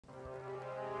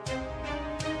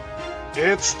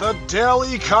It's the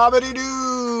Daily Comedy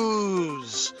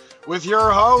News with your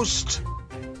host,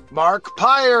 Mark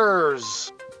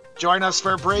Pires. Join us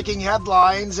for breaking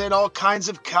headlines and all kinds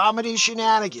of comedy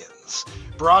shenanigans.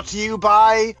 Brought to you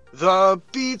by The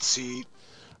Beat Seat.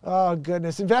 Oh,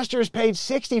 goodness. Investors paid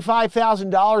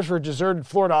 $65,000 for a deserted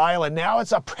Florida island. Now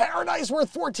it's a paradise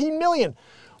worth $14 million.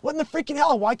 What in the freaking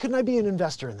hell? Why couldn't I be an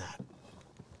investor in that?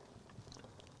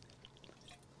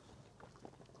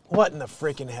 What in the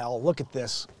freaking hell? Look at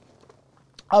this.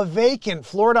 A vacant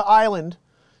Florida island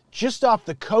just off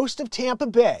the coast of Tampa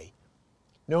Bay,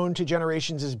 known to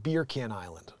generations as Beer Can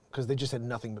Island, because they just had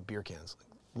nothing but beer cans.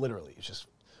 Literally, it's just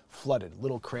flooded.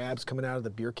 Little crabs coming out of the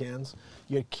beer cans.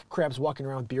 You had crabs walking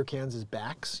around with beer cans as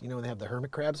backs. You know, and they have the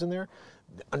hermit crabs in there,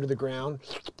 under the ground.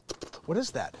 What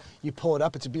is that? You pull it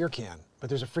up, it's a beer can, but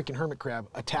there's a freaking hermit crab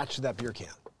attached to that beer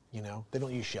can. You know, they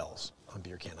don't use shells on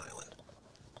Beer Can Island.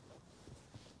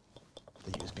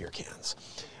 They use beer cans.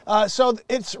 So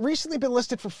it's recently been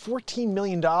listed for $14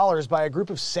 million by a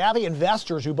group of savvy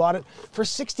investors who bought it for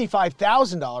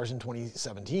 $65,000 in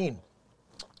 2017.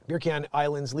 Beer Can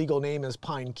Island's legal name is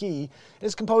Pine Key. It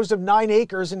is composed of 9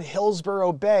 acres in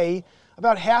Hillsborough Bay,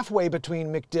 about halfway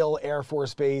between MacDill Air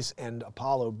Force Base and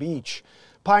Apollo Beach.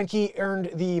 Pine Key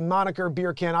earned the moniker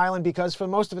Beer Can Island because for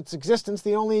most of its existence,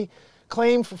 the only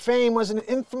claim for fame was an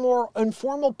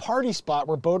informal party spot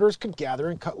where boaters could gather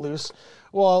and cut loose,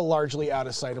 while largely out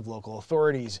of sight of local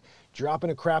authorities, dropping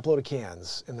a crap load of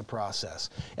cans in the process.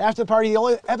 After the party, the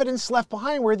only evidence left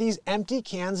behind were these empty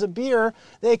cans of beer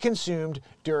they consumed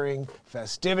during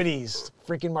festivities.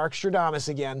 Freaking Mark Stradamus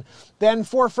again. Then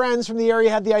 4 friends from the area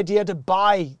had the idea to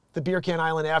buy the Beer Can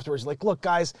Island afterwards. Like, look,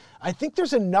 guys, I think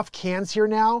there's enough cans here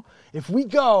now. If we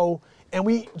go and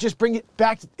we just bring it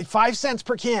back to 5 cents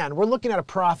per can, we're looking at a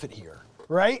profit here,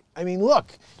 right? I mean,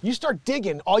 look, you start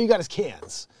digging, all you got is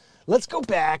cans. Let's go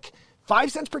back,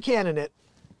 5 cents per can in it.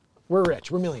 We're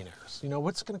rich, we're millionaires. You know,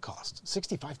 what's it gonna cost?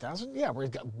 65,000? Yeah,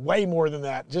 we've got way more than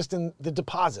that just in the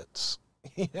deposits.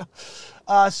 You know?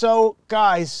 So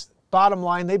guys, bottom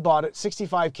line, they bought it,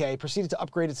 $65K, proceeded to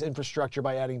upgrade its infrastructure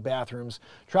by adding bathrooms,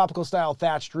 tropical style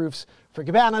thatched roofs for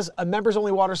cabanas, a members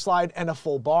only water slide, and a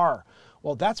full bar.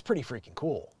 Well, that's pretty freaking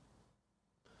cool.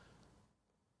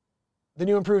 The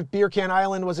new improved Beer Can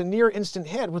Island was a near instant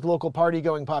hit with local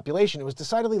party-going population. It was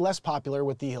decidedly less popular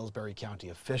with the Hillsborough County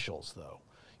officials, though.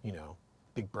 You know,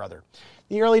 Big Brother.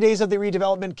 The early days of the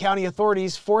redevelopment, county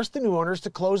authorities forced the new owners to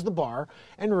close the bar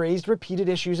and raised repeated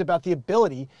issues about the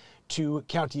ability to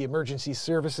county emergency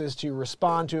services to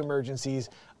respond to emergencies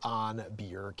on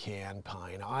Beer Can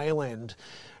Pine Island.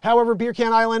 However, Beer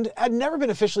Can Island had never been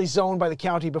officially zoned by the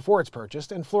county before it's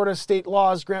purchased, and Florida state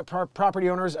laws grant property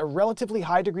owners a relatively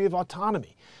high degree of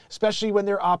autonomy, especially when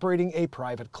they're operating a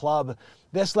private club.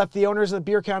 This left the owners of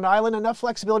Beer Can Island enough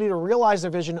flexibility to realize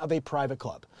their vision of a private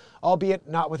club, albeit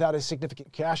not without a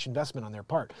significant cash investment on their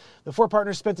part. The 4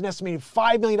 partners spent an estimated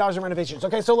 $5 million in renovations.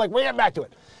 Okay, so like, we get back to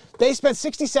it. They spent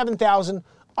 $67,000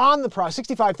 on the project,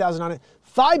 $65,000 on it,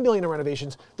 $5 million in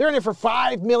renovations. They're in it for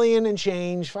 $5 million and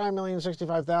change,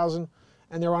 $5,065,000,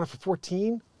 and they're on it for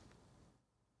 14.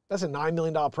 That's a $9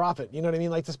 million profit. You know what I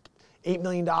mean? Like this $8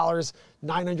 million,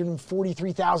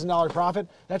 $943,000 profit.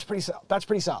 That's pretty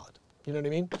solid. You know what I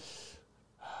mean?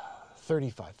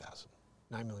 35,000,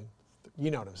 9 million.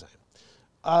 You know what I'm saying?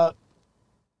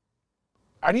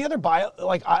 Any other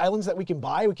islands that we can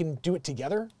buy? We can do it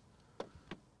together.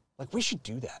 Like, we should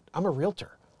do that. I'm a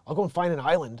realtor. I'll go and find an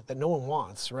island that no one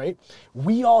wants, right?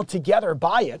 We all together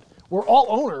buy it. We're all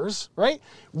owners, right?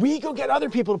 We go get other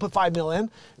people to put $5 million,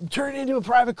 turn it into a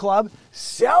private club,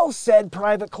 sell said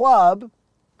private club,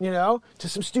 you know, to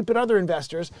some stupid other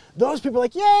investors. Those people are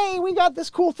like, yay, we got this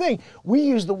cool thing. We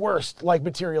use the worst, like,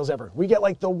 materials ever. We get,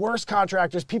 like, the worst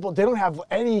contractors. People, they don't have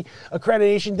any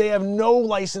accreditation. They have no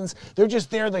license. They're just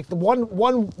there, like, the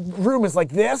one room is like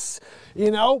this,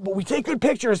 you know, but we take good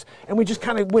pictures and we just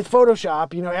kind of, with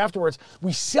Photoshop, you know, afterwards,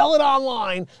 we sell it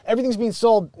online. Everything's being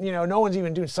sold, you know, no one's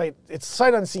even doing it's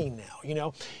sight unseen now, you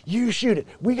know. You shoot it.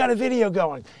 We got a video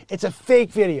going. It's a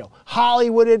fake video.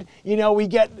 Hollywooded, you know, we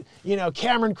get, you know,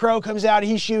 Cameron Crowe comes out,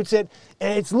 he shoots it,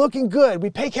 and it's looking good. We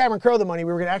pay Cameron Crowe the money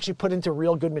we were going to actually put into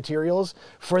real good materials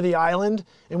for the island,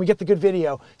 and we get the good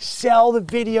video. Sell the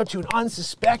video to an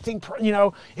unsuspecting, you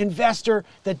know, investor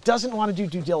that doesn't want to do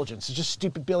due diligence. It's just a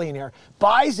stupid billionaire.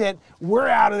 Buys it, we're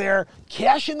out of there,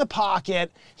 cash in the pocket.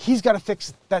 He's got to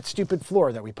fix that stupid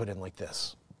floor that we put in like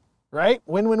this. Right?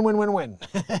 Win, win, win, win, win.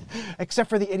 Except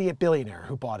for the idiot billionaire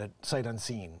who bought it sight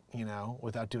unseen, you know,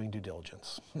 without doing due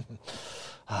diligence.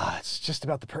 It's just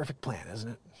about the perfect plan,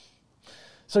 isn't it?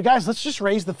 So guys, let's just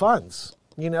raise the funds.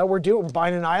 You know, we're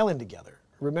buying an island together,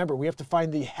 Remember, we have to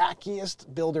find the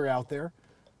hackiest builder out there.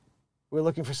 We're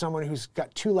looking for someone who's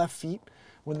got 2 left feet.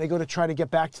 When they go to try to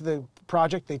get back to the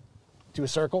project, they do a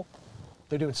circle.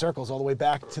 They're doing circles all the way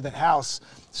back to the house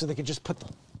so they can just put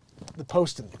the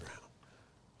post in the ground,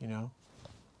 you know?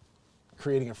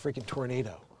 Creating a freaking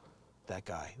tornado, that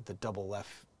guy, the double left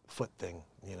foot thing,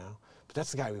 you know? But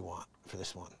that's the guy we want for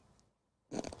this one.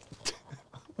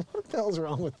 What the hell's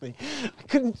wrong with me?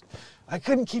 I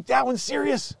couldn't keep that one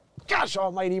serious. Gosh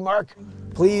almighty, Mark.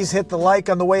 Please hit the like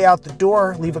on the way out the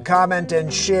door, leave a comment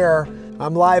and share.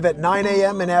 I'm live at 9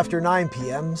 a.m. and after 9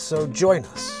 p.m., so join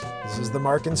us. This is the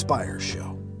MarkinsPires Show.